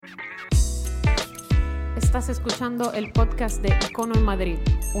Estás escuchando el podcast de Icono en Madrid,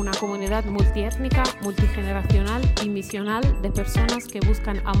 una comunidad multiétnica, multigeneracional y misional de personas que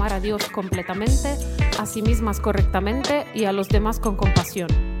buscan amar a Dios completamente, a sí mismas correctamente y a los demás con compasión.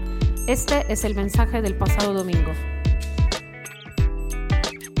 Este es el mensaje del pasado domingo.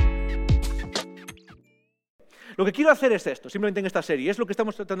 Lo que quiero hacer es esto, simplemente en esta serie, es lo que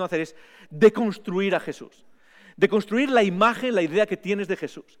estamos tratando de hacer, es deconstruir a Jesús. Deconstruir la imagen, la idea que tienes de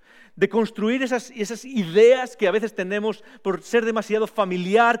Jesús. Deconstruir esas ideas que a veces tenemos por ser demasiado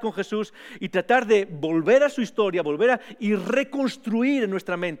familiar con Jesús y tratar de volver a su historia, y reconstruir en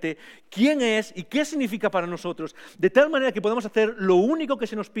nuestra mente quién es y qué significa para nosotros, de tal manera que podamos hacer lo único que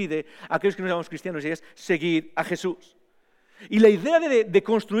se nos pide a aquellos que nos llamamos cristianos, y es seguir a Jesús. Y la idea de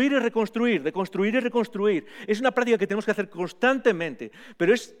construir y reconstruir, de construir y reconstruir, es una práctica que tenemos que hacer constantemente,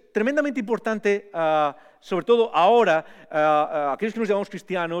 pero es tremendamente importante, sobre todo ahora, a aquellos que nos llamamos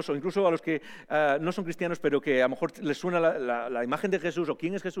cristianos, o incluso a los que no son cristianos, pero que a lo mejor les suena la imagen de Jesús o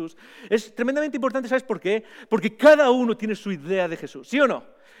quién es Jesús. Es tremendamente importante, ¿sabes por qué? Porque cada uno tiene su idea de Jesús, ¿sí o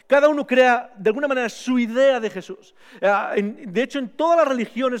no? Cada uno crea, de alguna manera, su idea de Jesús. De hecho, en todas las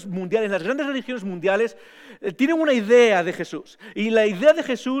religiones mundiales, en las grandes religiones mundiales, tienen una idea de Jesús. Y la idea de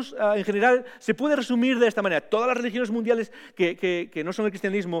Jesús, en general, se puede resumir de esta manera. Todas las religiones mundiales que no son el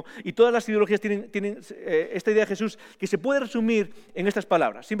cristianismo y todas las ideologías tienen esta idea de Jesús que se puede resumir en estas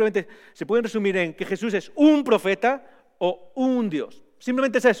palabras. Simplemente se pueden resumir en que Jesús es un profeta o un Dios.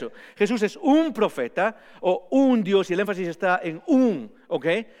 Simplemente es eso. Jesús es un profeta o un Dios, y el énfasis está en un, ¿ok?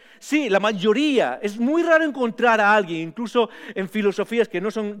 Sí, la mayoría, es muy raro encontrar a alguien, incluso en filosofías que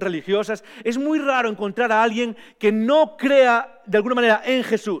no son religiosas, es muy raro encontrar a alguien que no crea de alguna manera en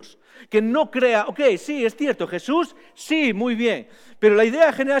Jesús. Que no crea, ok, sí, es cierto, Jesús, sí, muy bien. Pero la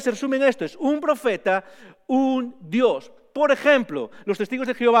idea general se resume en esto, es un profeta, un Dios. Por ejemplo, los testigos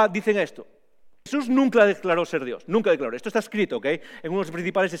de Jehová dicen esto. Jesús nunca declaró ser Dios, nunca declaró. Esto está escrito, ¿ok? En uno de los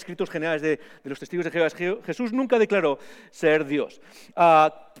principales escritos generales de los testigos de Jehová. Jesús nunca declaró ser Dios.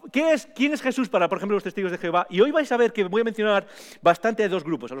 ¿Quién es Jesús para, por ejemplo, los testigos de Jehová? Y hoy vais a ver que voy a mencionar bastante a dos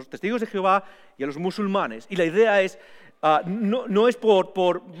grupos, a los testigos de Jehová y a los musulmanes. Y la idea es, no es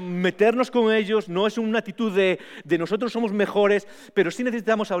por meternos con ellos, no es una actitud de nosotros somos mejores, pero sí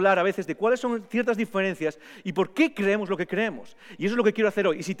necesitamos hablar a veces de cuáles son ciertas diferencias y por qué creemos lo que creemos. Y eso es lo que quiero hacer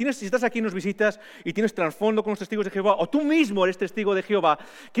hoy. Y si estás aquí y nos visitas y tienes trasfondo con los testigos de Jehová, o tú mismo eres testigo de Jehová,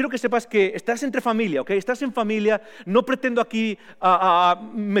 quiero que sepas que estás entre familia, ¿ok? Estás en familia, no pretendo aquí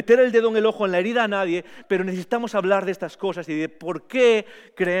meter el dedo en el ojo, en la herida a nadie, pero necesitamos hablar de estas cosas y de por qué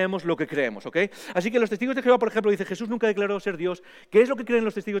creemos lo que creemos, ¿ok? Así que los testigos de Jehová, por ejemplo, dice Jesús nunca declaró ser Dios. ¿Qué es lo que creen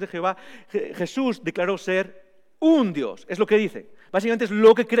los testigos de Jehová? Jesús declaró ser un Dios, es lo que dicen. Básicamente es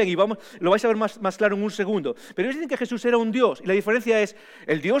lo que creen y lo vais a ver más claro en un segundo. Pero ellos dicen que Jesús era un Dios y la diferencia es,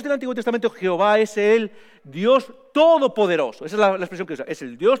 el Dios del Antiguo Testamento, Jehová, es el Dios todopoderoso. Esa es la expresión que usa. Es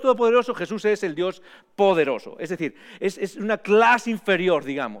el Dios todopoderoso, Jesús es el Dios poderoso. Es decir, es una clase inferior,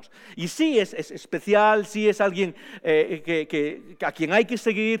 digamos. Y sí es especial, sí es alguien a quien hay que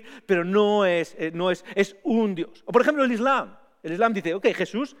seguir, pero no es un Dios. O por ejemplo el Islam. El Islam dice, ok,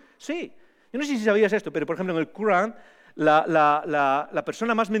 Jesús, sí. Yo no sé si sabías esto, pero por ejemplo en el Corán, la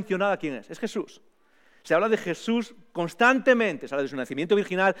persona más mencionada, ¿quién es? Es Jesús. Se habla de Jesús constantemente, se habla de su nacimiento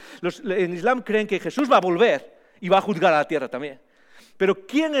virginal. En Islam creen que Jesús va a volver y va a juzgar a la tierra también. Pero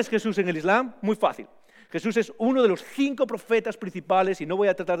 ¿quién es Jesús en el Islam? Muy fácil. Jesús es uno de los 5 profetas principales, y no voy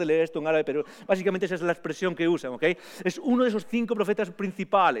a tratar de leer esto en árabe, pero básicamente esa es la expresión que usan, ¿ok? Es uno de esos 5 profetas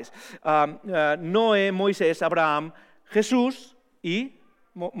principales. Noé, Moisés, Abraham, Jesús y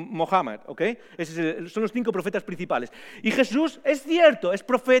Mohammed, ¿ok? Son los 5 profetas principales. Y Jesús, es cierto, es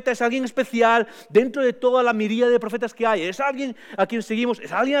profeta, es alguien especial dentro de toda la miríada de profetas que hay. Es alguien a quien seguimos,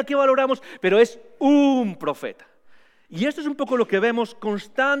 es alguien a quien valoramos, pero es un profeta. Y esto es un poco lo que vemos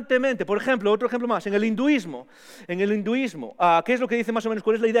constantemente. Por ejemplo, otro ejemplo más, en el hinduismo, ¿qué es lo que dice más o menos?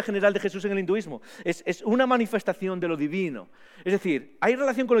 ¿Cuál es la idea general de Jesús en el hinduismo? Es una manifestación de lo divino. Es decir, hay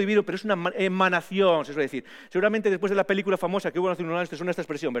relación con lo divino, pero es una emanación, se suele decir. Seguramente después de la película famosa que hubo hace unos años te suena esta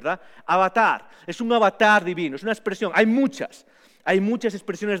expresión, ¿verdad? Avatar, es un avatar divino, es una expresión, hay muchas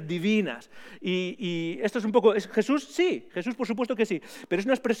expresiones divinas. Y esto es un poco, ¿es Jesús? Sí, Jesús por supuesto que sí, pero es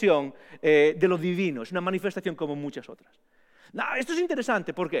una expresión de lo divino, es una manifestación como muchas otras. Esto es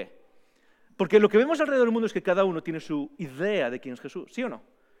interesante, ¿por qué? Porque lo que vemos alrededor del mundo es que cada uno tiene su idea de quién es Jesús, ¿sí o no?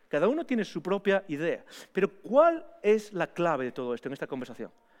 Cada uno tiene su propia idea. Pero ¿cuál es la clave de todo esto en esta conversación?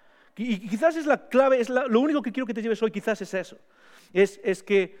 Y quizás es la clave, lo único que quiero que te lleves hoy quizás es eso. Es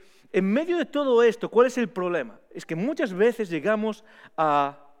que en medio de todo esto, ¿cuál es el problema? Es que muchas veces llegamos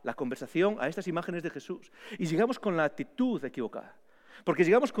a la conversación, a estas imágenes de Jesús, y llegamos con la actitud equivocada. Porque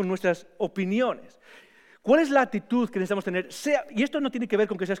llegamos con nuestras opiniones. ¿Cuál es la actitud que necesitamos tener? Y esto no tiene que ver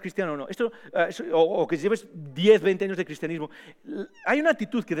con que seas cristiano o no, o que lleves 10, 20 años de cristianismo. Hay una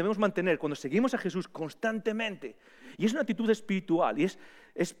actitud que debemos mantener cuando seguimos a Jesús constantemente, y es una actitud espiritual, y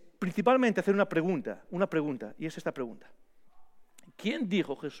es principalmente hacer una pregunta, y es esta pregunta. ¿Quién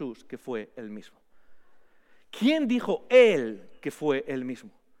dijo Jesús que fue Él mismo? ¿Quién dijo Él que fue Él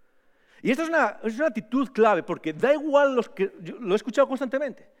mismo? Y esta es una actitud clave, porque da igual yo lo he escuchado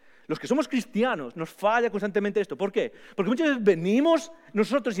constantemente. Los que somos cristianos nos falla constantemente esto. ¿Por qué? Porque muchas veces venimos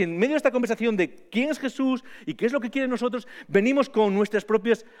nosotros y en medio de esta conversación de quién es Jesús y qué es lo que quiere nosotros, venimos con nuestras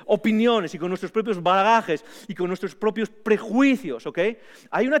propias opiniones y con nuestros propios bagajes y con nuestros propios prejuicios, ¿ok?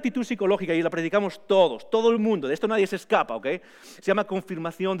 Hay una actitud psicológica y la predicamos todos, todo el mundo, de esto nadie se escapa, ¿ok? Se llama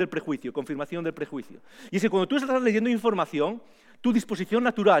confirmación del prejuicio. Y es que cuando tú estás leyendo información, tu disposición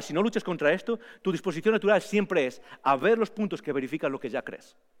natural, si no luchas contra esto, tu disposición natural siempre es a ver los puntos que verifican lo que ya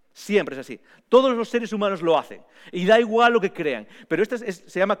crees. Siempre es así. Todos los seres humanos lo hacen. Y da igual lo que crean. Pero esto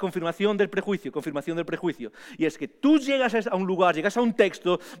se llama confirmación del prejuicio. Y es que tú llegas a un lugar, llegas a un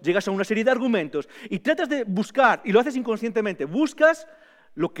texto, llegas a una serie de argumentos y tratas de buscar, y lo haces inconscientemente, buscas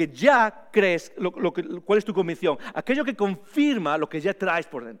lo que ya crees, cuál es tu convicción, aquello que confirma lo que ya traes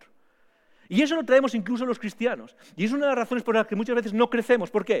por dentro. Y eso lo traemos incluso los cristianos. Y es una de las razones por las que muchas veces no crecemos.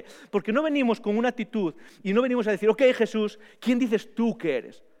 ¿Por qué? Porque no venimos con una actitud y no venimos a decir, ok, Jesús, ¿quién dices tú que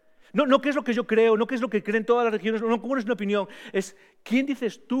eres? No qué es lo que yo creo, no qué es lo que creen todas las religiones, no cómo es una opinión, es quién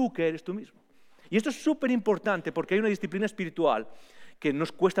dices tú que eres tú mismo. Y esto es súper importante porque hay una disciplina espiritual que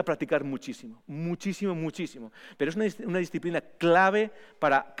nos cuesta practicar muchísimo, pero es una disciplina clave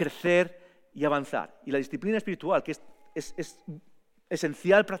para crecer y avanzar. Y la disciplina espiritual que es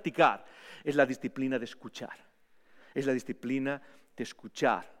esencial practicar es la disciplina de escuchar. Es la disciplina de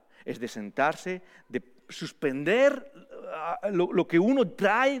escuchar, es de sentarse, de suspender lo que uno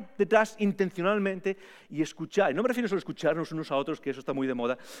trae detrás intencionalmente y escuchar. Y no me refiero solo a escucharnos unos a otros, que eso está muy de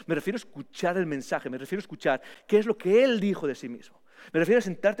moda. Me refiero a escuchar el mensaje, me refiero a escuchar qué es lo que Él dijo de sí mismo. Me refiero a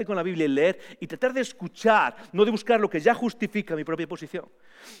sentarte con la Biblia y leer y tratar de escuchar, no de buscar lo que ya justifica mi propia posición.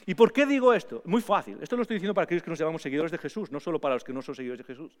 ¿Y por qué digo esto? Muy fácil. Esto lo estoy diciendo para aquellos que nos llamamos seguidores de Jesús, no solo para los que no son seguidores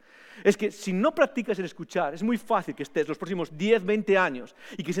de Jesús. Es que si no practicas el escuchar, es muy fácil que estés los próximos 10, 20 años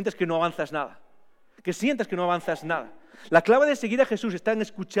y que sientas que no avanzas nada. La clave de seguir a Jesús está en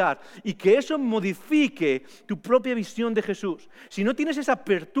escuchar y que eso modifique tu propia visión de Jesús. Si no tienes esa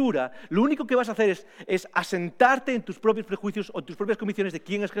apertura, lo único que vas a hacer es asentarte en tus propios prejuicios o tus propias convicciones de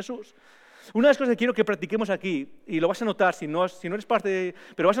quién es Jesús. Una de las cosas que quiero que practiquemos aquí, y lo vas a notar si no eres parte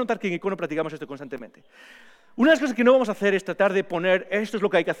pero vas a notar que en Icono practicamos esto constantemente. Una de las cosas que no vamos a hacer es tratar de poner esto es lo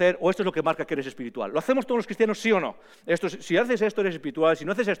que hay que hacer o esto es lo que marca que eres espiritual. ¿Lo hacemos todos los cristianos, sí o no? Si haces esto eres espiritual, si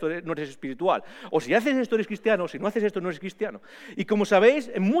no haces esto no eres espiritual. O si haces esto eres cristiano, si no haces esto no eres cristiano. Y como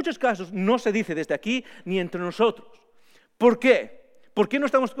sabéis, en muchos casos no se dice desde aquí ni entre nosotros. ¿Por qué? ¿Por qué no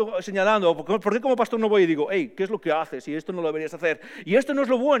estamos señalando? ¿Por qué como pastor no voy y digo, hey, ¿qué es lo que haces? Y esto no lo deberías hacer. Y esto no es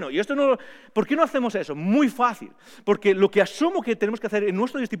lo bueno. Y esto no. ¿Por qué no hacemos eso? Muy fácil. Porque lo que asumo que tenemos que hacer en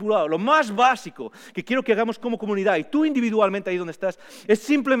nuestro discipulado, lo más básico que quiero que hagamos como comunidad y tú individualmente ahí donde estás, es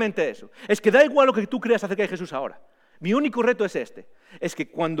simplemente eso. Es que da igual lo que tú creas acerca de Jesús ahora. Mi único reto es este. Es que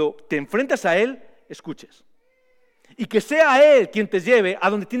cuando te enfrentas a Él, escuches. Y que sea Él quien te lleve a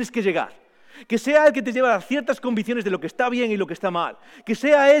donde tienes que llegar. Que sea Él quien te lleve a ciertas convicciones de lo que está bien y lo que está mal. Que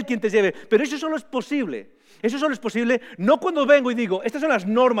sea Él quien te lleve. Pero eso solo es posible. Eso solo es posible no cuando vengo y digo, estas son las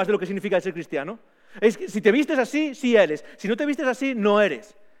normas de lo que significa ser cristiano. Es que si te vistes así, sí eres. Si no te vistes así, no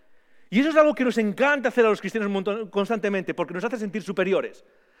eres. Y eso es algo que nos encanta hacer a los cristianos constantemente porque nos hace sentir superiores.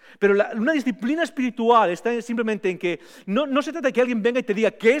 Pero una disciplina espiritual está simplemente en que no se trata de que alguien venga y te diga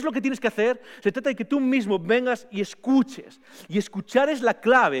qué es lo que tienes que hacer, se trata de que tú mismo vengas y escuches. Y escuchar es la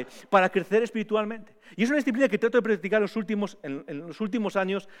clave para crecer espiritualmente. Y es una disciplina que trato de practicar en los últimos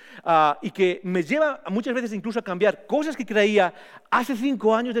años y que me lleva muchas veces incluso a cambiar cosas que creía hace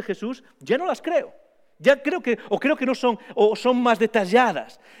 5 años de Jesús, ya no las creo. Ya creo que no son, o son más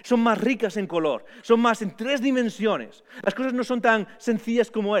detalladas, son más ricas en color, son más en 3 dimensiones. Las cosas no son tan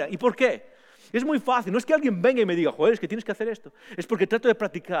sencillas como eran. ¿Y por qué? Es muy fácil. No es que alguien venga y me diga, joder, es que tienes que hacer esto. Es porque trato de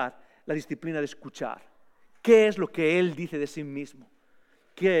practicar la disciplina de escuchar. ¿Qué es lo que Él dice de sí mismo?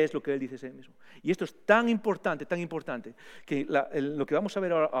 ¿Qué es lo que Él dice de sí mismo? Y esto es tan importante, que lo que vamos a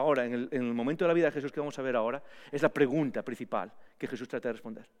ver ahora, en el momento de la vida de Jesús que vamos a ver ahora, es la pregunta principal que Jesús trata de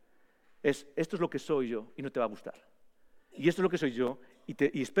responder. Esto es lo que soy yo y no te va a gustar. Y esto es lo que soy yo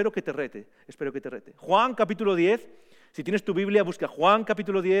y espero que te rete, Juan capítulo 10, si tienes tu Biblia, busca Juan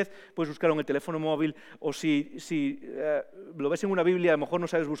capítulo 10, puedes buscarlo en el teléfono móvil, o si lo ves en una Biblia, a lo mejor no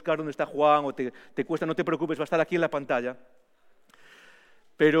sabes buscar dónde está Juan, o te cuesta, no te preocupes, va a estar aquí en la pantalla.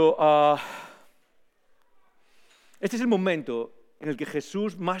 Pero Este es el momento en el que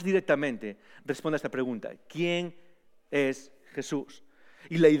Jesús más directamente responde a esta pregunta. ¿Quién es Jesús?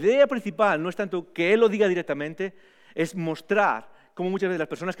 Y la idea principal no es tanto que Él lo diga directamente, es mostrar cómo muchas veces las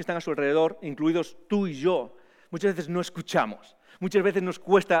personas que están a su alrededor, incluidos tú y yo, muchas veces no escuchamos. Muchas veces nos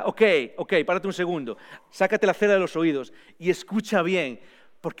cuesta, ok, párate un segundo, sácate la cera de los oídos y escucha bien,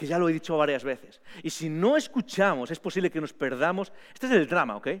 porque ya lo he dicho varias veces. Y si no escuchamos, es posible que nos perdamos. Este es el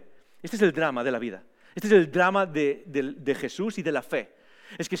drama, ¿ok? Este es el drama de la vida. Este es el drama de Jesús y de la fe.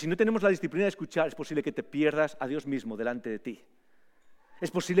 Es que si no tenemos la disciplina de escuchar, es posible que te pierdas a Dios mismo delante de ti.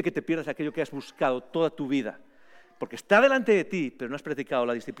 Es posible que te pierdas aquello que has buscado toda tu vida, porque está delante de ti, pero no has practicado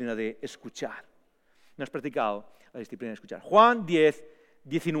la disciplina de escuchar. No has practicado la disciplina de escuchar. Juan 10,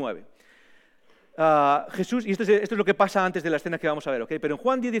 19. Jesús, y esto es lo que pasa antes de la escena que vamos a ver, ¿ok? Pero en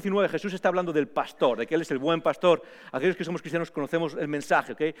Juan 10, 19 Jesús está hablando del pastor, de que Él es el buen pastor. Aquellos que somos cristianos conocemos el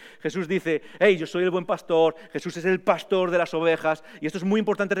mensaje, ¿ok? Jesús dice, hey, yo soy el buen pastor, Jesús es el pastor de las ovejas, y esto es muy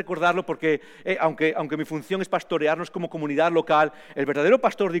importante recordarlo porque aunque mi función es pastorearnos como comunidad local, el verdadero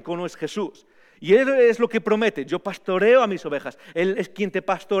pastor de Icono es Jesús. Y Él es lo que promete, yo pastoreo a mis ovejas, Él es quien te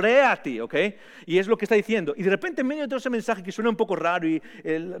pastorea a ti, ¿ok? Y es lo que está diciendo. Y de repente en medio de todo ese mensaje que suena un poco raro y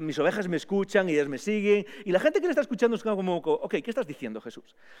mis ovejas me escuchan y ellas me siguen, y la gente que le está escuchando es como, ok, ¿qué estás diciendo,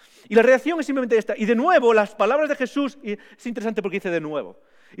 Jesús? Y la reacción es simplemente esta. Y de nuevo, las palabras de Jesús, y es interesante porque dice de nuevo.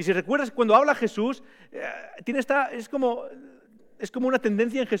 Y si recuerdas, cuando habla Jesús, es como una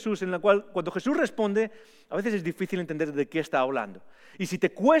tendencia en Jesús en la cual cuando Jesús responde, a veces es difícil entender de qué está hablando. Y si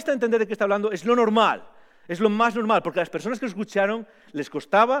te cuesta entender de qué está hablando, es lo normal, es lo más normal, porque a las personas que lo escucharon les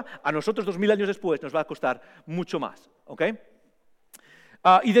costaba, a nosotros 2000 años después nos va a costar mucho más, ¿ok?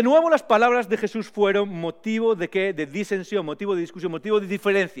 Y de nuevo las palabras de Jesús fueron motivo de ¿qué? De disensión, motivo de discusión, motivo de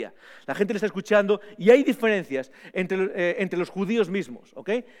diferencia. La gente le está escuchando y hay diferencias entre los judíos mismos, ¿ok?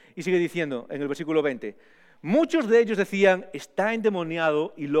 Y sigue diciendo en el versículo 20, muchos de ellos decían, está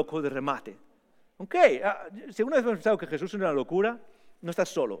endemoniado y loco de remate. Ok, si alguna vez has pensado que Jesús es una locura, no estás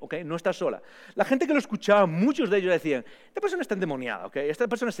solo, ¿ok? No estás sola. La gente que lo escuchaba, muchos de ellos decían, esta persona está endemoniada, ¿ok? Esta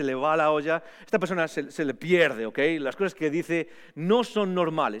persona se le va a la olla, esta persona se le pierde, ¿ok? Las cosas que dice no son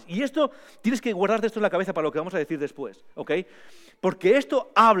normales. Y esto, tienes que guardarte esto en la cabeza para lo que vamos a decir después, ¿ok? Porque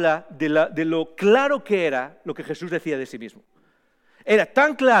esto habla de lo claro que era lo que Jesús decía de sí mismo. Era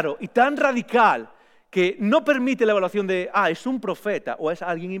tan claro y tan radical que no permite la evaluación de, es un profeta o es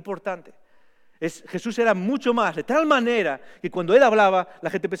alguien importante. Jesús era mucho más, de tal manera que cuando Él hablaba,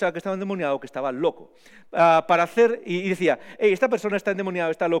 la gente pensaba que estaba endemoniado o que estaba loco. Y decía, esta persona está endemoniado,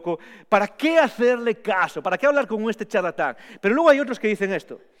 está loco, ¿para qué hacerle caso? ¿Para qué hablar con este charlatán? Pero luego hay otros que dicen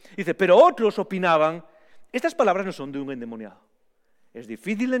esto. Dice, pero otros opinaban, estas palabras no son de un endemoniado. Es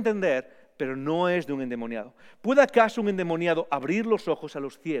difícil de entender, pero no es de un endemoniado. ¿Puede acaso un endemoniado abrir los ojos a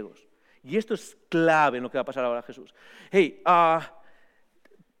los ciegos? Y esto es clave en lo que va a pasar ahora a Jesús.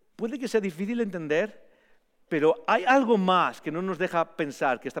 Puede que sea difícil de entender, pero hay algo más que no nos deja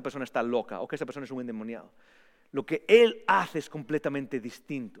pensar que esta persona está loca o que esta persona es un endemoniado. Lo que Él hace es completamente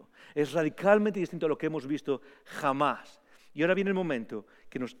distinto. Es radicalmente distinto a lo que hemos visto jamás. Y ahora viene el momento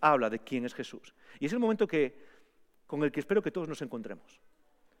que nos habla de quién es Jesús. Y es el momento con el que espero que todos nos encontremos.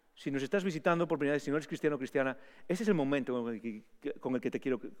 Si nos estás visitando por primera vez, si no eres cristiano o cristiana, ese es el momento con el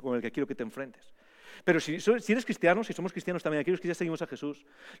que quiero que te enfrentes. Pero si eres cristiano, si somos cristianos también, aquellos que ya seguimos a Jesús,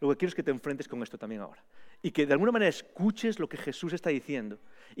 lo que quiero es que te enfrentes con esto también ahora. Y que de alguna manera escuches lo que Jesús está diciendo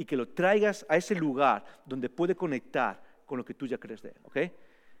y que lo traigas a ese lugar donde puede conectar con lo que tú ya crees de Él. ¿Ok?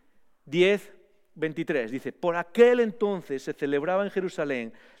 10:23 dice, por aquel entonces se celebraba en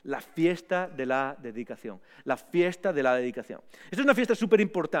Jerusalén la fiesta de la dedicación. La fiesta de la dedicación. Esta es una fiesta súper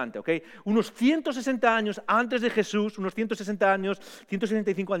importante, ¿ok? Unos 160 años antes de Jesús, unos 160 años,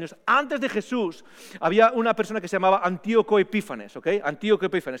 165 años antes de Jesús, había una persona que se llamaba Antíoco Epífanes, ¿ok? Antíoco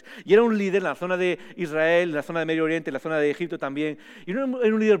Epífanes. Y era un líder en la zona de Israel, en la zona de Medio Oriente, en la zona de Egipto también. Y era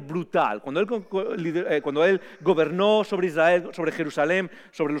un líder brutal. Cuando él gobernó sobre Israel, sobre Jerusalén,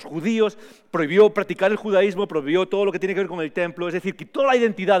 sobre los judíos, prohibió practicar el judaísmo, prohibió todo lo que tiene que ver con el templo, es decir, quitó la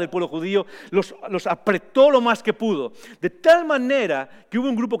identidad del pueblo judío, los apretó lo más que pudo, de tal manera que hubo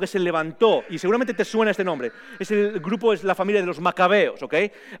un grupo que se levantó, y seguramente te suena este nombre, el grupo es la familia de los Macabeos, ¿ok?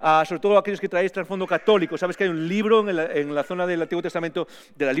 Sobre todo aquellos que traéis trasfondo católico, sabes que hay un libro en la zona del Antiguo Testamento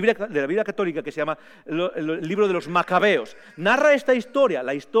de la Biblia católica que se llama el libro de los Macabeos. Narra esta historia,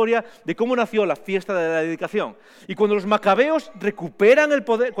 la historia de cómo nació la fiesta de la dedicación. Y cuando los Macabeos recuperan el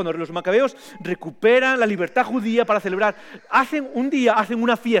poder, cuando los Macabeos recuperan la libertad judía para celebrar. Hacen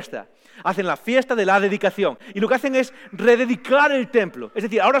una fiesta. Hacen la fiesta de la dedicación. Y lo que hacen es rededicar el templo. Es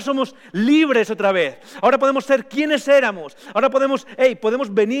decir, ahora somos libres otra vez. Ahora podemos ser quienes éramos. Ahora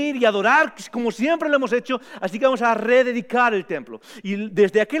podemos venir y adorar como siempre lo hemos hecho. Así que vamos a rededicar el templo. Y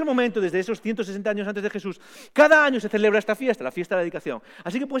desde aquel momento, desde esos 160 años antes de Jesús, cada año se celebra esta fiesta, la fiesta de la dedicación.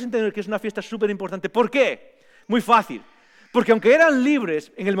 Así que puedes entender que es una fiesta súper importante. ¿Por qué? Muy fácil. Porque aunque eran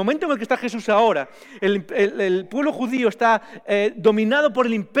libres, en el momento en el que está Jesús ahora, el pueblo judío está dominado por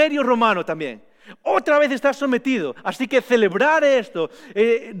el imperio romano también. Otra vez está sometido. Así que celebrar esto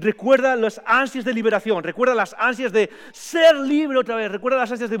recuerda las ansias de liberación, recuerda las ansias de ser libre otra vez, recuerda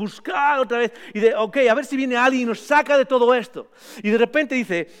las ansias de buscar otra vez y de, a ver si viene alguien y nos saca de todo esto. Y de repente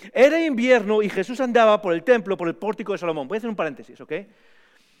dice, era invierno y Jesús andaba por el templo, por el pórtico de Salomón. Voy a hacer un paréntesis, ¿ok?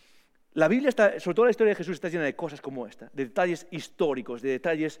 La Biblia está, sobre todo la historia de Jesús, está llena de cosas como esta, de detalles históricos, de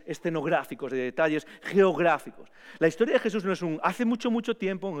detalles escenográficos, de detalles geográficos. La historia de Jesús no es hace mucho, mucho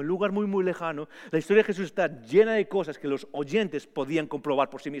tiempo, en un lugar muy, muy lejano. La historia de Jesús está llena de cosas que los oyentes podían comprobar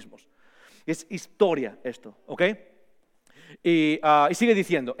por sí mismos. Es historia esto, ¿ok? Y sigue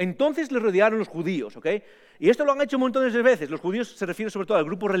diciendo, entonces le rodearon los judíos, ¿ok? Y esto lo han hecho montones de veces. Los judíos se refieren sobre todo al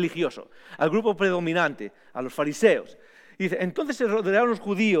grupo religioso, al grupo predominante, a los fariseos. Y dice, entonces se rodearon los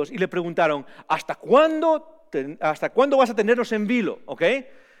judíos y le preguntaron, ¿hasta cuándo vas a tenernos en vilo? ¿Ok?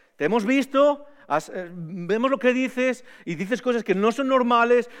 Te hemos visto, vemos lo que dices y dices cosas que no son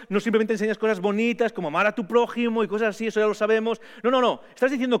normales, no simplemente enseñas cosas bonitas como amar a tu prójimo y cosas así, eso ya lo sabemos. No,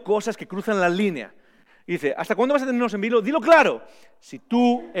 estás diciendo cosas que cruzan la línea. Y dice, ¿hasta cuándo vas a tenernos en vilo? Dilo claro, si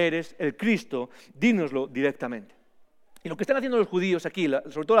tú eres el Cristo, dínoslo directamente. Y lo que están haciendo los judíos aquí,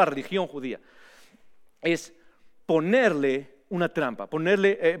 sobre todo la religión judía, es ponerle una trampa,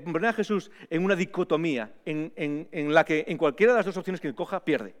 poner a Jesús en una dicotomía en la que en cualquiera de las dos opciones que coja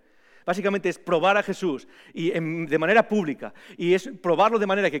pierde. Básicamente es probar a Jesús de manera pública y es probarlo de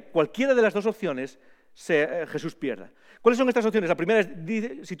manera que cualquiera de las dos opciones Jesús pierda. ¿Cuáles son estas opciones? La primera es,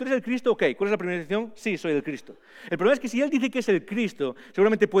 dice, si tú eres el Cristo, ok. ¿Cuál es la primera opción? Sí, soy el Cristo. El problema es que si él dice que es el Cristo,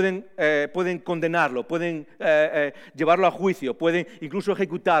 seguramente pueden condenarlo, pueden llevarlo a juicio, pueden incluso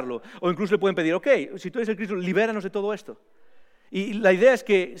ejecutarlo, o incluso le pueden pedir, ok, si tú eres el Cristo, libéranos de todo esto. Y la idea es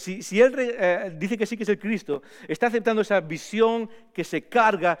que si él dice que sí que es el Cristo, está aceptando esa visión que se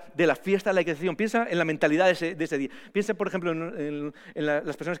carga de la fiesta de la dedicación. Piensa en la mentalidad de ese día. Piensa, por ejemplo, en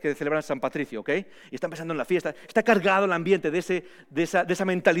las personas que celebran San Patricio, ¿ok? Y están pensando en la fiesta. Está cargado el ambiente de esa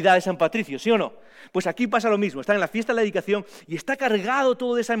mentalidad de San Patricio, ¿sí o no? Pues aquí pasa lo mismo. Está en la fiesta de la dedicación y está cargado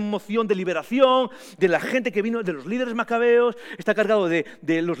toda esa emoción de liberación, de la gente que vino, de los líderes macabeos, está cargado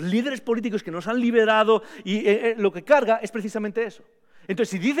de los líderes políticos que nos han liberado y lo que carga es precisamente eso. Entonces,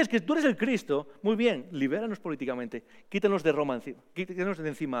 si dices que tú eres el Cristo, muy bien, libéranos políticamente, quítanos de Roma encima, quítanos de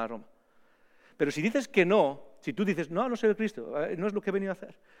encima a Roma. Pero si dices que no, si tú dices, no soy el Cristo, no es lo que he venido a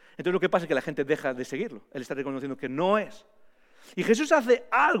hacer, entonces lo que pasa es que la gente deja de seguirlo, él está reconociendo que no es. Y Jesús hace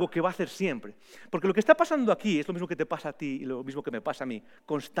algo que va a hacer siempre, porque lo que está pasando aquí es lo mismo que te pasa a ti y lo mismo que me pasa a mí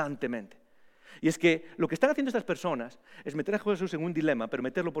constantemente. Y es que lo que están haciendo estas personas es meter a Jesús en un dilema, pero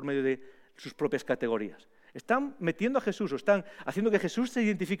meterlo por medio de sus propias categorías. Están metiendo a Jesús o están haciendo que Jesús se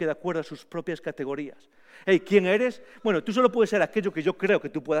identifique de acuerdo a sus propias categorías. Hey, ¿quién eres? Bueno, tú solo puedes ser aquello que yo creo que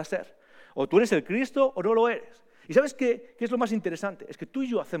tú puedas ser. O tú eres el Cristo o no lo eres. ¿Y sabes qué es lo más interesante? Es que tú y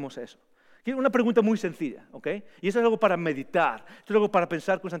yo hacemos eso. Una pregunta muy sencilla, ¿ok? Y eso es algo para meditar, eso es algo para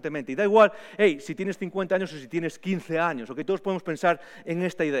pensar constantemente. Y da igual, hey, si tienes 50 años o si tienes 15 años, ¿ok? Todos podemos pensar en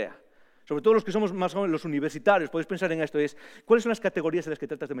esta idea. Sobre todo los que somos más jóvenes, los universitarios, podéis pensar en esto, ¿cuáles son las categorías en las que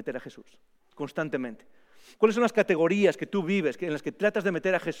tratas de meter a Jesús constantemente? ¿Cuáles son las categorías que tú vives, en las que tratas de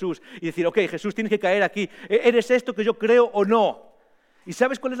meter a Jesús y decir, ok, Jesús, tienes que caer aquí, ¿eres esto que yo creo o no? ¿Y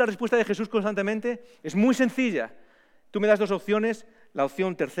sabes cuál es la respuesta de Jesús constantemente? Es muy sencilla. Tú me das dos opciones, la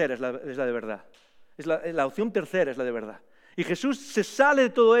opción tercera es la de verdad. La opción tercera es la de verdad. Y Jesús se sale de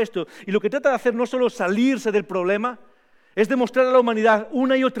todo esto y lo que trata de hacer no solo salirse del problema, es demostrar a la humanidad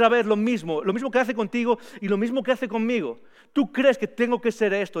una y otra vez lo mismo que hace contigo y lo mismo que hace conmigo. Tú crees que tengo que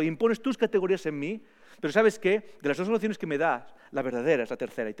ser esto y impones tus categorías en mí, pero ¿sabes qué? De las dos opciones que me das, la verdadera es la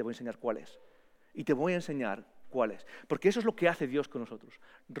tercera y te voy a enseñar cuál es. Y te voy a enseñar cuál es. Porque eso es lo que hace Dios con nosotros.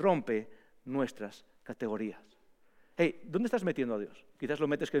 Rompe nuestras categorías. Hey, ¿dónde estás metiendo a Dios? Quizás lo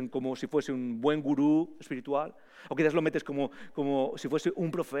metes como si fuese un buen gurú espiritual, o quizás lo metes como si fuese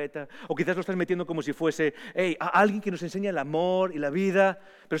un profeta, o quizás lo estás metiendo como si fuese a alguien que nos enseña el amor y la vida,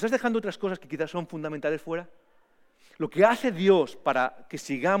 pero estás dejando otras cosas que quizás son fundamentales fuera. Lo que hace Dios para que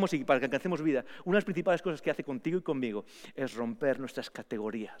sigamos y para que alcancemos vida, una de las principales cosas que hace contigo y conmigo es romper nuestras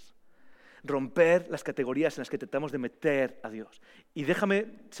categorías. Romper las categorías en las que tratamos de meter a Dios. Y déjame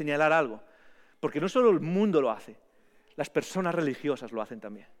señalar algo. Porque no solo el mundo lo hace, las personas religiosas lo hacen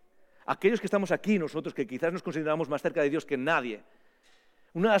también. Aquellos que estamos aquí, nosotros que quizás nos consideramos más cerca de Dios que nadie,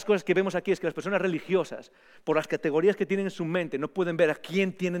 una de las cosas que vemos aquí es que las personas religiosas, por las categorías que tienen en su mente, no pueden ver a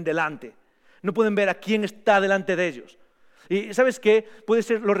quién tienen delante, no pueden ver a quién está delante de ellos. Y ¿sabes qué? Puedes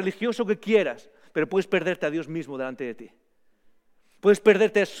ser lo religioso que quieras, pero puedes perderte a Dios mismo delante de ti. Puedes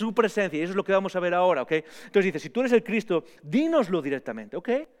perderte a su presencia, y eso es lo que vamos a ver ahora, ¿ok? Entonces dice, si tú eres el Cristo, dínoslo directamente, ¿ok?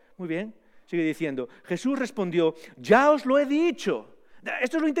 Muy bien, sigue diciendo, Jesús respondió, ya os lo he dicho.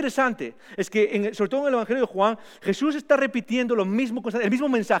 Esto es lo interesante, es que sobre todo en el Evangelio de Juan, Jesús está repitiendo lo mismo, el mismo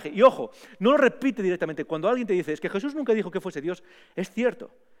mensaje. Y ojo, no lo repite directamente. Cuando alguien te dice, es que Jesús nunca dijo que fuese Dios, es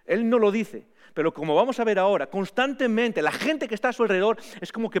cierto, Él no lo dice. Pero como vamos a ver ahora, constantemente la gente que está a su alrededor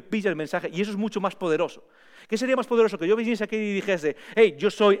es como que pilla el mensaje y eso es mucho más poderoso. ¿Qué sería más poderoso? Que yo viniese aquí y dijese, hey,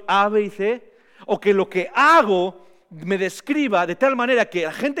 yo soy A, B y C, o que lo que hago me describa de tal manera que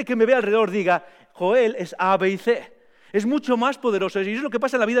la gente que me ve alrededor diga, Joel es A, B y C. Es mucho más poderoso y eso es lo que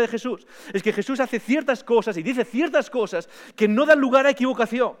pasa en la vida de Jesús. Es que Jesús hace ciertas cosas y dice ciertas cosas que no dan lugar a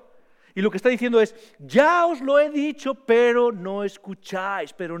equivocación. Y lo que está diciendo es, ya os lo he dicho, pero no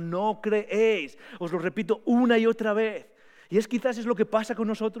escucháis, pero no creéis. Os lo repito una y otra vez. Y quizás es lo que pasa con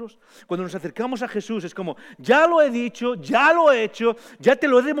nosotros. Cuando nos acercamos a Jesús es como, ya lo he dicho, ya lo he hecho, ya te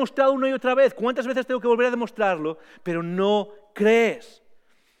lo he demostrado una y otra vez. ¿Cuántas veces tengo que volver a demostrarlo? Pero no crees.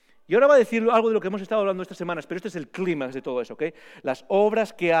 Y ahora va a decir algo de lo que hemos estado hablando estas semanas, pero este es el clímax de todo eso, ¿ok? Las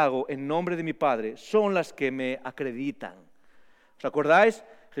obras que hago en nombre de mi Padre son las que me acreditan. ¿Os acordáis?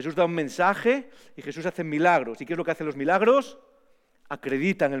 Jesús da un mensaje y Jesús hace milagros. ¿Y qué es lo que hacen los milagros?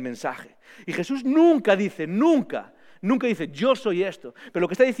 Acreditan el mensaje. Y Jesús nunca dice, yo soy esto. Pero lo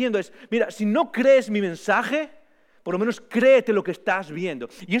que está diciendo es, mira, si no crees mi mensaje, por lo menos créete lo que estás viendo.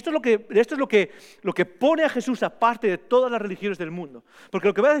 Y esto es lo que pone a Jesús aparte de todas las religiones del mundo. Porque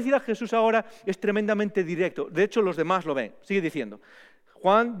lo que va a decir a Jesús ahora es tremendamente directo. De hecho, los demás lo ven. Sigue diciendo.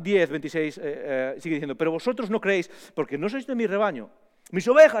 Juan 10, 26 sigue diciendo, pero vosotros no creéis porque no sois de mi rebaño. Mis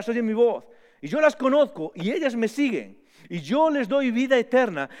ovejas oyen mi voz y yo las conozco y ellas me siguen. Y yo les doy vida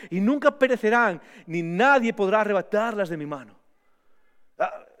eterna y nunca perecerán, ni nadie podrá arrebatarlas de mi mano.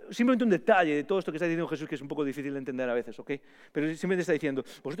 Simplemente un detalle de todo esto que está diciendo Jesús que es un poco difícil de entender a veces, ¿ok? Pero simplemente está diciendo,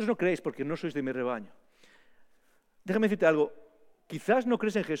 vosotros no creéis porque no sois de mi rebaño. Déjame decirte algo, quizás no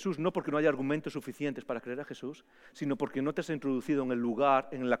crees en Jesús no porque no haya argumentos suficientes para creer a Jesús, sino porque no te has introducido en el lugar,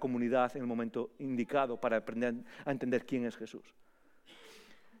 en la comunidad, en el momento indicado para aprender a entender quién es Jesús.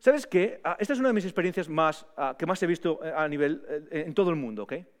 ¿Sabes qué? Esta es una de mis experiencias que más he visto a nivel, en todo el mundo,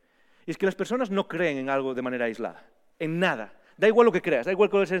 ¿ok? Y es que las personas no creen en algo de manera aislada, en nada. Da igual lo que creas, da igual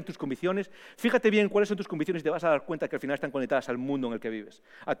cuáles sean tus convicciones. Fíjate bien cuáles son tus convicciones y te vas a dar cuenta que al final están conectadas al mundo en el que vives,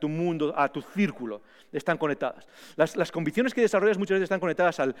 a tu mundo, a tu círculo, están conectadas. Las convicciones que desarrollas muchas veces están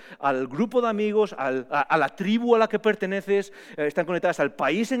conectadas al grupo de amigos, a la tribu a la que perteneces, están conectadas al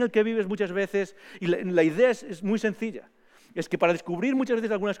país en el que vives muchas veces. Y la idea es muy sencilla. Es que para descubrir muchas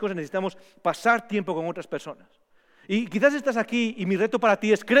veces algunas cosas necesitamos pasar tiempo con otras personas. Y quizás estás aquí y mi reto para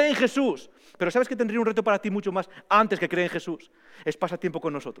ti es cree en Jesús. Pero ¿sabes que tendría un reto para ti mucho más antes que cree en Jesús? Es pasa tiempo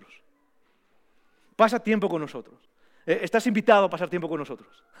con nosotros. Pasa tiempo con nosotros. Estás invitado a pasar tiempo con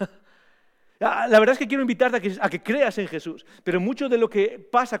nosotros. La verdad es que quiero invitarte a que creas en Jesús. Pero mucho de lo que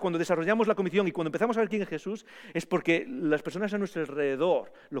pasa cuando desarrollamos la convicción y cuando empezamos a ver quién es Jesús es porque las personas a nuestro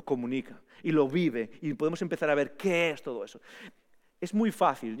alrededor lo comunican y lo viven y podemos empezar a ver qué es todo eso. Es muy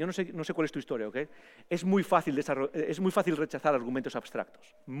fácil, yo no sé cuál es tu historia, ¿ok? Es muy fácil rechazar argumentos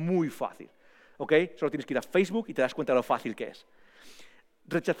abstractos, muy fácil, ¿ok? Solo tienes que ir a Facebook y te das cuenta de lo fácil que es.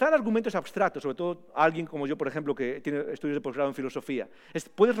 Rechazar argumentos abstractos, sobre todo alguien como yo, por ejemplo, que tiene estudios de posgrado en filosofía,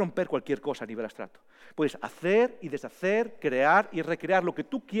 puedes romper cualquier cosa a nivel abstracto. Puedes hacer y deshacer, crear y recrear lo que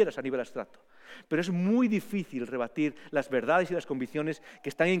tú quieras a nivel abstracto. Pero es muy difícil rebatir las verdades y las convicciones que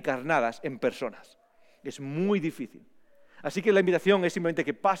están encarnadas en personas. Es muy difícil. Así que la invitación es simplemente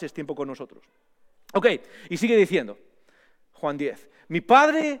que pases tiempo con nosotros. Ok, y sigue diciendo, Juan 10, mi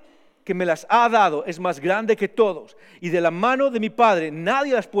Padre que me las ha dado es más grande que todos, y de la mano de mi Padre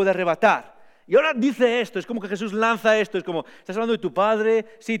nadie las puede arrebatar. Y ahora dice esto, es como que Jesús lanza esto, es como, estás hablando de tu Padre,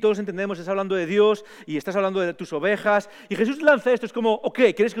 sí, todos entendemos, estás hablando de Dios, y estás hablando de tus ovejas, y Jesús lanza esto, es como, ok,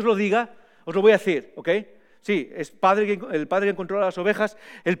 ¿queréis que os lo diga? Os lo voy a decir, ¿ok? Sí, es el Padre que controla las ovejas,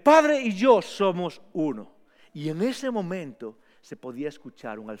 el Padre y yo somos uno. Y en ese momento se podía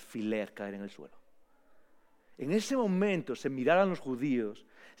escuchar un alfiler caer en el suelo. En ese momento se miraran los judíos,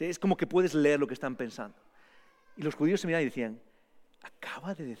 es como que puedes leer lo que están pensando. Y los judíos se miraban y decían,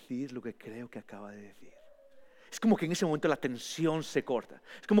 acaba de decir lo que creo que acaba de decir. Es como que en ese momento la tensión se corta.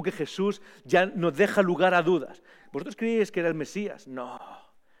 Es como que Jesús ya no deja lugar a dudas. ¿Vosotros creíais que era el Mesías? No.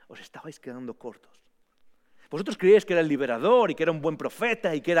 os estabais quedando cortos. Vosotros creíais que era el liberador y que era un buen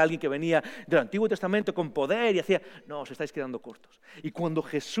profeta y que era alguien que venía del Antiguo Testamento con poder y hacía... No, os estáis quedando cortos. Y cuando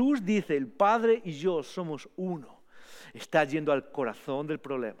Jesús dice, el Padre y yo somos uno, está yendo al corazón del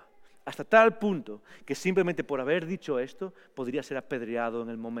problema. Hasta tal punto que simplemente por haber dicho esto, podría ser apedreado en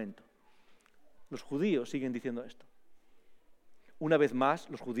el momento. Los judíos siguen diciendo esto. Una vez más,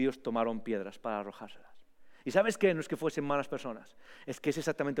 los judíos tomaron piedras para arrojárselas. ¿Y sabes qué? No es que fuesen malas personas, es que es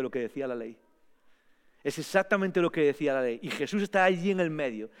exactamente lo que decía la ley. Es exactamente lo que decía la ley. Y Jesús está allí en el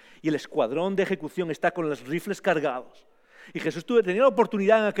medio. Y el escuadrón de ejecución está con los rifles cargados. Y Jesús tenía la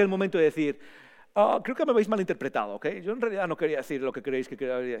oportunidad en aquel momento de decir, creo que me habéis malinterpretado, ¿ok? Yo en realidad no quería decir lo que creéis que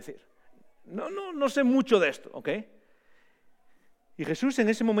quería decir. No sé mucho de esto, ¿ok? Y Jesús en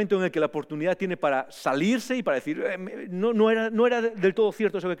ese momento en el que la oportunidad tiene para salirse y para decir, no era del todo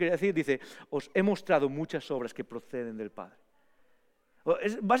cierto eso que quería decir, dice, os he mostrado muchas obras que proceden del Padre.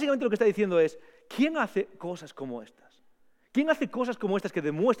 Básicamente lo que está diciendo es, ¿quién hace cosas como estas? ¿Quién hace cosas como estas que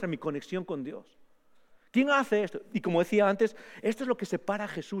demuestran mi conexión con Dios? ¿Quién hace esto? Y como decía antes, esto es lo que separa a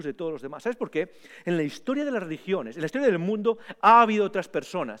Jesús de todos los demás. ¿Sabes por qué? En la historia de las religiones, en la historia del mundo, ha habido otras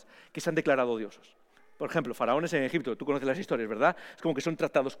personas que se han declarado dioses. Por ejemplo, faraones en Egipto, tú conoces las historias, ¿verdad? Es como que son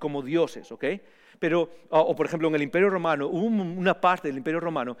tratados como dioses, ¿ok? Pero, o por ejemplo, en el Imperio Romano, hubo una parte del Imperio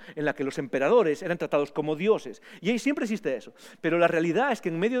Romano en la que los emperadores eran tratados como dioses. Y ahí siempre existe eso. Pero la realidad es que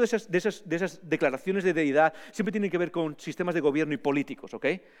en medio de esas declaraciones de deidad, siempre tienen que ver con sistemas de gobierno y políticos, ¿ok?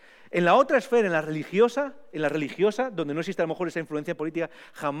 En la otra esfera, en la religiosa, donde no existe a lo mejor esa influencia política,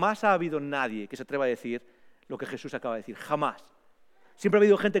 jamás ha habido nadie que se atreva a decir lo que Jesús acaba de decir, jamás. Siempre ha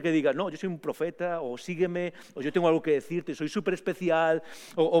habido gente que diga, no, yo soy un profeta, o sígueme, o yo tengo algo que decirte, soy súper especial,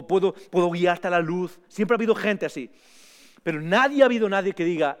 o puedo guiarte a la luz. Siempre ha habido gente así. Pero nadie ha habido nadie que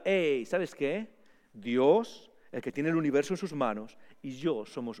diga, hey, ¿sabes qué? Dios, el que tiene el universo en sus manos, y yo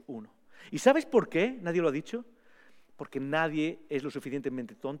somos uno. ¿Y sabes por qué nadie lo ha dicho? Porque nadie es lo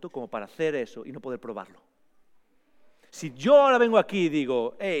suficientemente tonto como para hacer eso y no poder probarlo. Si yo ahora vengo aquí y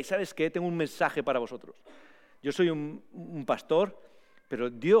digo, hey, ¿sabes qué? Tengo un mensaje para vosotros. Yo soy un pastor, pero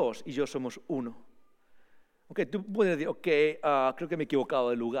Dios y yo somos uno. Okay, tú puedes decir, creo que me he equivocado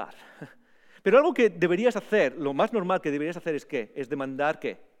de lugar. Pero algo que deberías hacer, lo más normal que deberías hacer es ¿qué? Es demandar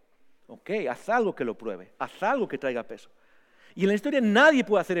 ¿qué? Haz algo que lo pruebe, haz algo que traiga peso. Y en la historia nadie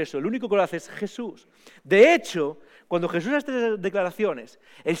puede hacer eso, el único que lo hace es Jesús. De hecho, cuando Jesús hace estas declaraciones,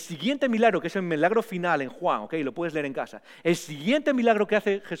 el siguiente milagro, que es el milagro final en Juan, lo puedes leer en casa, el siguiente milagro que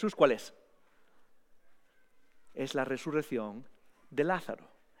hace Jesús, ¿cuál es? Es la resurrección de Lázaro.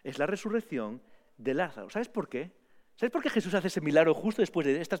 Es la resurrección de Lázaro. ¿Sabes por qué? ¿Sabes por qué Jesús hace ese milagro justo después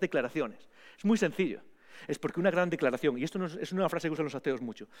de estas declaraciones? Es muy sencillo. Es porque una gran declaración, y esto no es una frase que usan los ateos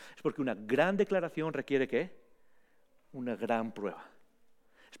mucho, es porque una gran declaración requiere ¿qué? Una gran prueba.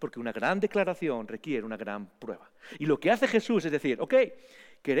 Es porque una gran declaración requiere una gran prueba. Y lo que hace Jesús es decir,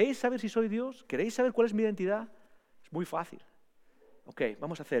 ¿queréis saber si soy Dios? ¿Queréis saber cuál es mi identidad? Es muy fácil.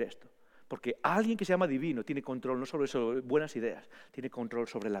 Vamos a hacer esto. Porque alguien que se llama divino tiene control no solo sobre buenas ideas, tiene control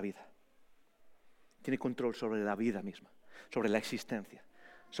sobre la vida. Tiene control sobre la vida misma, sobre la existencia,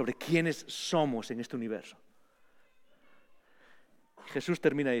 sobre quiénes somos en este universo. Jesús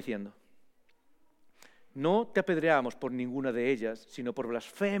termina diciendo, no te apedreamos por ninguna de ellas, sino por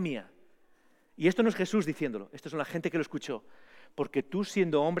blasfemia. Y esto no es Jesús diciéndolo, esto es la gente que lo escuchó. Porque tú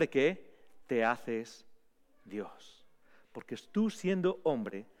siendo hombre, ¿qué? Te haces Dios. Porque tú siendo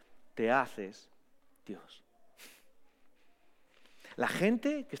hombre, te haces Dios. La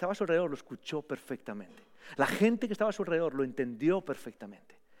gente que estaba a su alrededor lo escuchó perfectamente. La gente que estaba a su alrededor lo entendió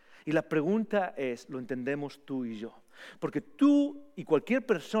perfectamente. Y la pregunta es, ¿lo entendemos tú y yo? Porque tú y cualquier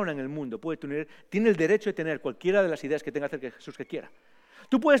persona en el mundo tiene el derecho de tener cualquiera de las ideas que tenga acerca de Jesús que quiera.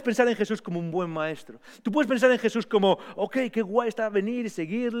 Tú puedes pensar en Jesús como un buen maestro. Tú puedes pensar en Jesús como, qué guay está venir y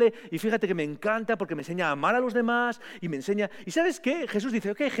seguirle. Y fíjate que me encanta porque me enseña a amar a los demás y me enseña... ¿Y sabes qué? Jesús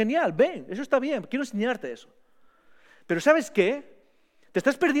dice, genial, ven, eso está bien, quiero enseñarte eso. Pero ¿sabes qué? Te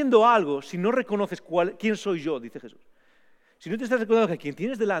estás perdiendo algo si no reconoces quién soy yo, dice Jesús. Si no te estás recordando que a quien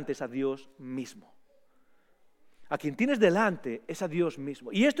tienes delante es a Dios mismo. A quien tienes delante es a Dios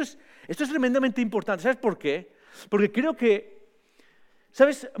mismo. Y esto es tremendamente importante. ¿Sabes por qué? Porque creo que,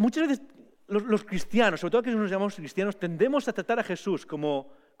 ¿sabes? Muchas veces los cristianos, sobre todo aquellos que nos llamamos cristianos, tendemos a tratar a Jesús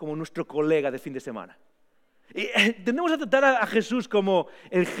como nuestro colega de fin de semana. Y tendemos a tratar a Jesús como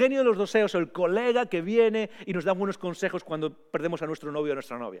el genio de los deseos, o el colega que viene y nos da buenos consejos cuando perdemos a nuestro novio o a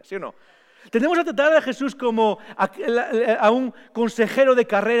nuestra novia, ¿sí o no? Tendemos a tratar a Jesús como a un consejero de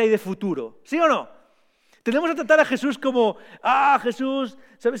carrera y de futuro, ¿sí o no? Tendemos a tratar a Jesús como, Jesús,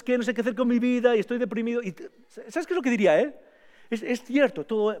 ¿sabes qué? No sé qué hacer con mi vida y estoy deprimido. Y, ¿sabes qué es lo que diría él? Es cierto,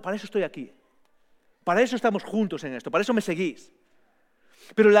 para eso estoy aquí. Para eso estamos juntos en esto, para eso me seguís.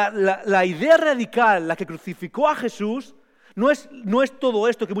 Pero la idea radical, la que crucificó a Jesús, no es todo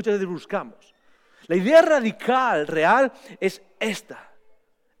esto que muchas veces buscamos. La idea radical, real, es esta.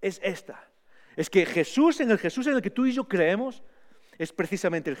 Es que Jesús, en el Jesús en el que tú y yo creemos, es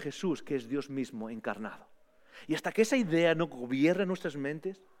precisamente el Jesús que es Dios mismo encarnado. Y hasta que esa idea no gobierne nuestras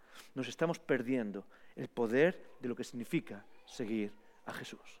mentes, nos estamos perdiendo el poder de lo que significa seguir a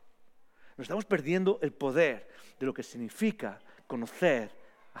Jesús. Nos estamos perdiendo el poder de lo que significa conocer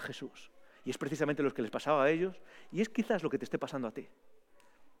a Jesús. Y es precisamente lo que les pasaba a ellos y es quizás lo que te esté pasando a ti.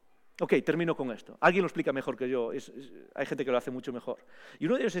 Ok, termino con esto. Alguien lo explica mejor que yo. Hay gente que lo hace mucho mejor. Y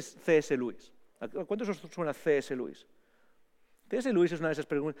uno de ellos es C.S. Lewis. ¿A cuántos os suena C.S. Lewis? C.S. Lewis es una de esas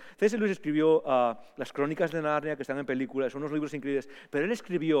preguntas. C.S. Lewis escribió las Crónicas de Narnia, que están en películas, son unos libros increíbles, pero él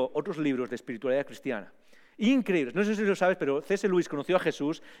escribió otros libros de espiritualidad cristiana. Increíbles. No sé si lo sabes, pero C.S. Lewis conoció a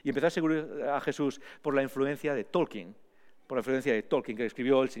Jesús y empezó a seguir a Jesús por la influencia de Tolkien. Que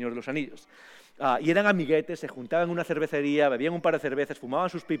escribió El Señor de los Anillos. Y eran amiguetes, se juntaban en una cervecería, bebían un par de cervezas, fumaban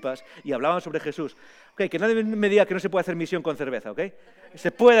sus pipas y hablaban sobre Jesús. Okay, que nadie me diga que no se puede hacer misión con cerveza, ¿ok?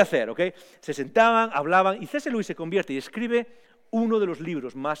 Se puede hacer, ¿ok? Se sentaban, hablaban y C.S. Lewis se convierte y escribe uno de los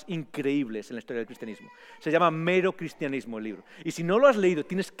libros más increíbles en la historia del cristianismo. Se llama Mero Cristianismo el libro. Y si no lo has leído,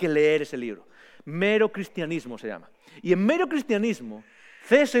 tienes que leer ese libro. Mero Cristianismo se llama. Y en Mero Cristianismo,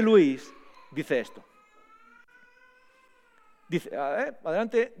 C.S. Lewis dice esto. Dice,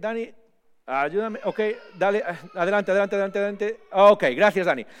 adelante, Dani, ayúdame, ok, dale, adelante. Ok, gracias,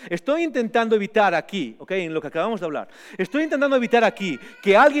 Dani. Estoy intentando evitar aquí, ok, en lo que acabamos de hablar, estoy intentando evitar aquí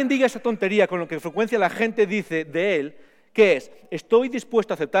que alguien diga esa tontería con lo que frecuencia la gente dice de él, que es, estoy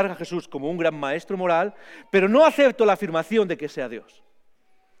dispuesto a aceptar a Jesús como un gran maestro moral, pero no acepto la afirmación de que sea Dios.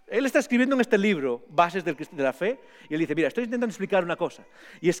 Él está escribiendo en este libro, Bases de la Fe, y él dice, mira, estoy intentando explicar una cosa,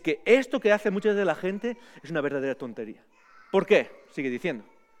 y es que esto que hace mucha de la gente es una verdadera tontería. ¿Por qué? Sigue diciendo.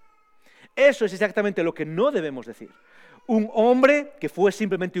 Eso es exactamente lo que no debemos decir. Un hombre que fue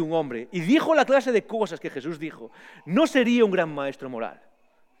simplemente un hombre y dijo la clase de cosas que Jesús dijo, no sería un gran maestro moral.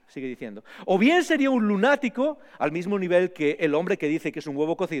 Sigue diciendo. O bien sería un lunático al mismo nivel que el hombre que dice que es un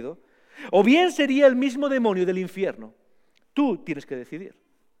huevo cocido, o bien sería el mismo demonio del infierno. Tú tienes que decidir.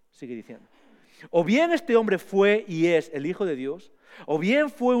 Sigue diciendo. O bien este hombre fue y es el Hijo de Dios, o bien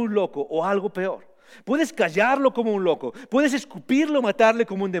fue un loco o algo peor. Puedes callarlo como un loco, puedes escupirlo, matarle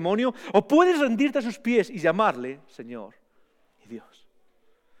como un demonio, o puedes rendirte a sus pies y llamarle Señor y Dios.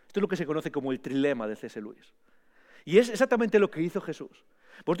 Esto es lo que se conoce como el trilema de C.S. Lewis. Y es exactamente lo que hizo Jesús.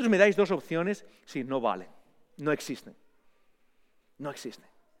 Vosotros me dais dos opciones, sí, no valen, no existen. No existen.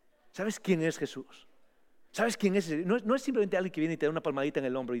 ¿Sabes quién es Jesús? ¿Sabes quién es? No es simplemente alguien que viene y te da una palmadita en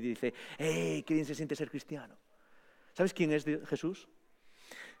el hombro y dice, ¡hey, qué bien se siente ser cristiano! ¿Sabes quién es Jesús?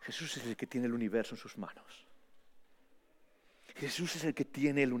 Jesús es el que tiene el universo en sus manos. Jesús es el que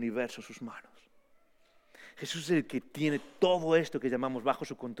tiene el universo en sus manos. Jesús es el que tiene todo esto que llamamos bajo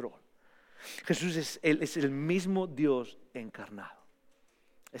su control. Jesús es el mismo Dios encarnado.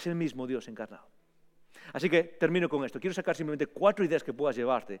 Es el mismo Dios encarnado. Así que termino con esto. Quiero sacar simplemente 4 ideas que puedas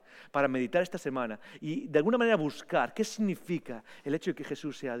llevarte para meditar esta semana y de alguna manera buscar qué significa el hecho de que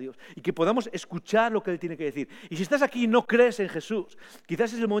Jesús sea Dios y que podamos escuchar lo que Él tiene que decir. Y si estás aquí y no crees en Jesús,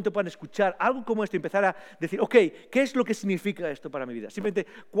 quizás es el momento para escuchar algo como esto y empezar a decir, ok, ¿qué es lo que significa esto para mi vida? Simplemente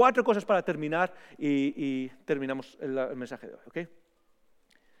 4 cosas para terminar y terminamos el mensaje de hoy, ¿ok?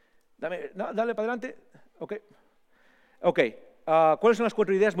 Dale para adelante. Ok. ¿Cuáles son las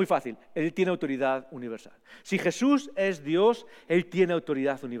 4 ideas? Muy fácil. Él tiene autoridad universal. Si Jesús es Dios, Él tiene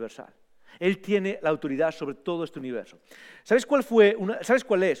autoridad universal. Él tiene la autoridad sobre todo este universo. ¿Sabes cuál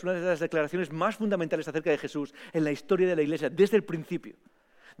es una de las declaraciones más fundamentales acerca de Jesús en la historia de la Iglesia desde el principio?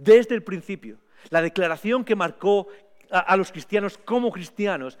 Desde el principio. La declaración que marcó a los cristianos como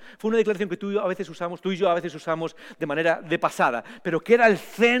cristianos fue una declaración que tú y yo a veces usamos de manera de pasada, pero que era el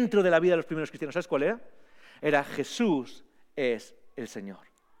centro de la vida de los primeros cristianos. ¿Sabes cuál era? Era Jesús es el Señor.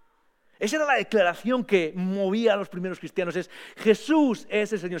 Esa era la declaración que movía a los primeros cristianos, es Jesús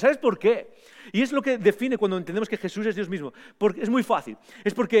es el Señor. ¿Sabes por qué? Y es lo que define cuando entendemos que Jesús es Dios mismo. Porque es muy fácil.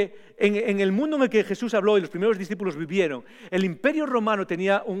 Es porque en el mundo en el que Jesús habló y los primeros discípulos vivieron, el imperio romano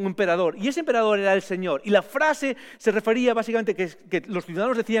tenía un emperador y ese emperador era el Señor. Y la frase se refería básicamente que los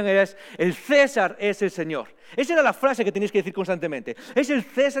ciudadanos decían es el César es el Señor. Esa era la frase que tenías que decir constantemente. Es el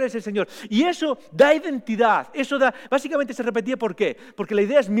César, es el Señor. Y eso da identidad. Básicamente se repetía, ¿por qué? Porque la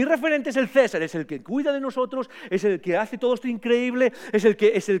idea es, mi referente es el César, es el que cuida de nosotros, es el que hace todo esto increíble, es el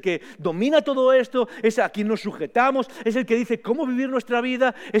que domina todo esto, es a quien nos sujetamos, es el que dice cómo vivir nuestra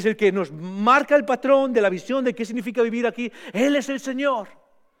vida, es el que nos marca el patrón de la visión de qué significa vivir aquí. Él es el Señor.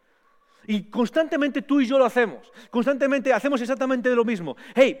 Y constantemente tú y yo lo hacemos. Constantemente hacemos exactamente lo mismo.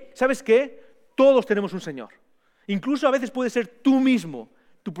 Hey, ¿sabes qué? Todos tenemos un Señor. Incluso a veces puede ser tú mismo,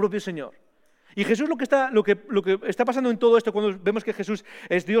 tu propio Señor. Y Jesús lo que está pasando en todo esto, cuando vemos que Jesús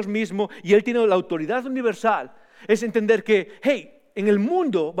es Dios mismo y Él tiene la autoridad universal, es entender que, hey, en el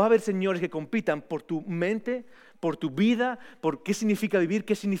mundo va a haber señores que compitan por tu mente, por tu vida, por qué significa vivir,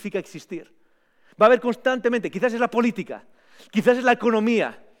 qué significa existir. Va a haber constantemente, quizás es la política, quizás es la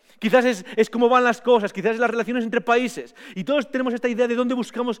economía, quizás es cómo van las cosas, quizás es las relaciones entre países. Y todos tenemos esta idea de dónde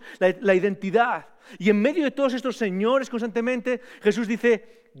buscamos la identidad. Y en medio de todos estos señores constantemente, Jesús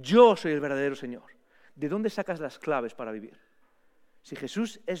dice, yo soy el verdadero Señor. ¿De dónde sacas las claves para vivir? Si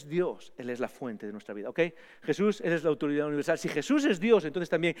Jesús es Dios, Él es la fuente de nuestra vida, ¿ok? Jesús, Él es la autoridad universal. Si Jesús es Dios, entonces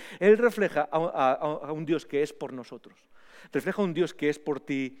también Él refleja a un Dios que es por nosotros. Refleja a un Dios que es por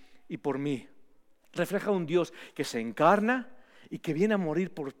ti y por mí. Refleja a un Dios que se encarna y que viene a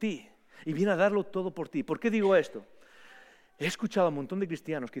morir por ti, y viene a darlo todo por ti. ¿Por qué digo esto? He escuchado a un montón de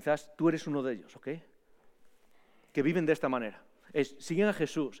cristianos, quizás tú eres uno de ellos, ¿ok? Que viven de esta manera. Siguen a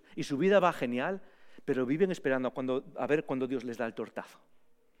Jesús y su vida va genial, pero viven esperando a ver cuando Dios les da el tortazo.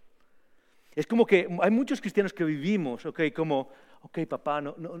 Es como que hay muchos cristianos que vivimos, ¿ok? Como, ok, papá,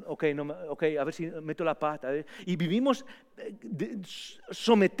 a ver si meto la pata. Y vivimos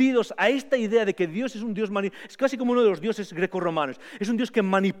sometidos a esta idea de que Dios es un Dios, es casi como uno de los dioses grecorromanos. Es un Dios que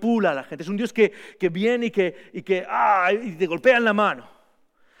manipula a la gente, es un Dios que viene y te golpea en la mano.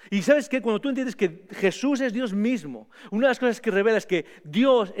 Y ¿sabes qué? Cuando tú entiendes que Jesús es Dios mismo, una de las cosas que revela es que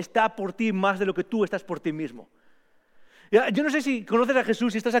Dios está por ti más de lo que tú estás por ti mismo. Yo no sé si conoces a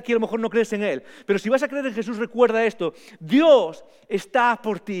Jesús, si estás aquí a lo mejor no crees en Él, pero si vas a creer en Jesús recuerda esto, Dios está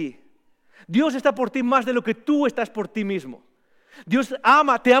por ti. Dios está por ti más de lo que tú estás por ti mismo. Dios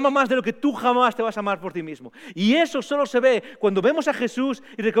te ama más de lo que tú jamás te vas a amar por ti mismo. Y eso solo se ve cuando vemos a Jesús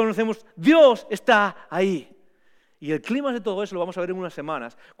y reconocemos, Dios está ahí. Y el clima de todo eso lo vamos a ver en unas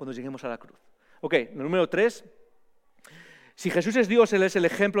semanas cuando lleguemos a la cruz. Ok, número 3. Si Jesús es Dios, Él es el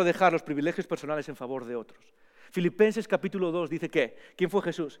ejemplo de dejar los privilegios personales en favor de otros. Filipenses capítulo 2 dice que, ¿quién fue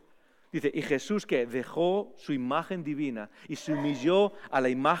Jesús? Dice, y Jesús que dejó su imagen divina y se humilló a la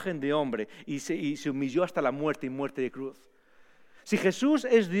imagen de hombre y se humilló hasta la muerte y muerte de cruz. Si Jesús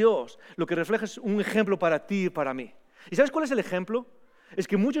es Dios, lo que refleja es un ejemplo para ti y para mí. ¿Y sabes cuál es el ejemplo? Es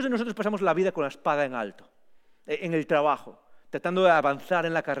que muchos de nosotros pasamos la vida con la espada en alto, en el trabajo, tratando de avanzar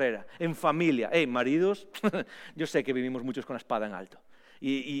en la carrera, en familia. Maridos, yo sé que vivimos muchos con la espada en alto.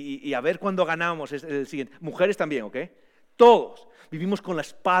 Y a ver cuándo ganamos es el siguiente. Mujeres también, ¿ok? Todos vivimos con la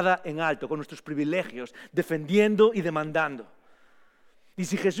espada en alto, con nuestros privilegios, defendiendo y demandando. Y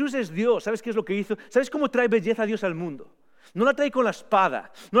si Jesús es Dios, ¿sabes qué es lo que hizo? ¿Sabes cómo trae belleza a Dios al mundo? No la trae con la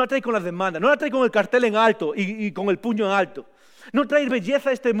espada, no la trae con la demanda, no la trae con el cartel en alto y con el puño en alto. No trae belleza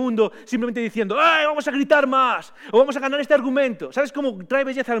a este mundo simplemente diciendo, ¡ay, vamos a gritar más! O vamos a ganar este argumento. ¿Sabes cómo trae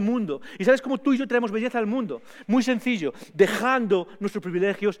belleza al mundo? ¿Y sabes cómo tú y yo traemos belleza al mundo? Muy sencillo, dejando nuestros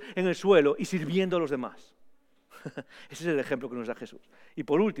privilegios en el suelo y sirviendo a los demás. Ese es el ejemplo que nos da Jesús. Y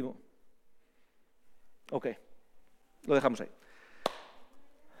por último, ok, lo dejamos ahí.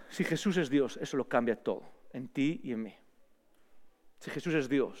 Si Jesús es Dios, eso lo cambia todo, en ti y en mí. Si Jesús es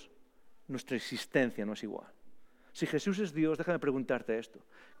Dios, nuestra existencia no es igual. Si Jesús es Dios, déjame preguntarte esto.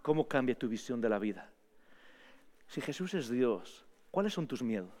 ¿Cómo cambia tu visión de la vida? Si Jesús es Dios, ¿cuáles son tus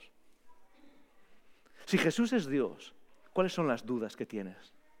miedos? Si Jesús es Dios, ¿cuáles son las dudas que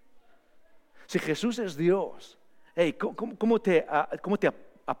tienes? Si Jesús es Dios, ¿cómo te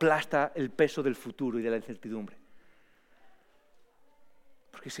aplasta el peso del futuro y de la incertidumbre?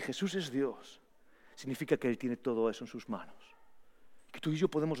 Porque si Jesús es Dios, significa que Él tiene todo eso en sus manos. Que tú y yo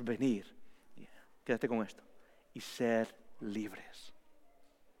podemos venir, quédate con esto, y ser libres.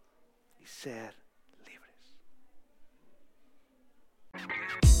 Y ser libres.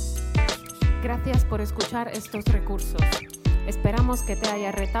 Gracias por escuchar estos recursos. Esperamos que te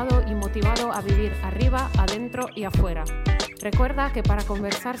haya retado y motivado a vivir arriba, adentro y afuera. Recuerda que para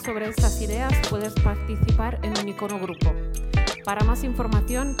conversar sobre estas ideas puedes participar en un icono grupo. Para más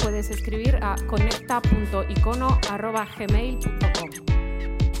información puedes escribir a conecta.icono@gmail.com.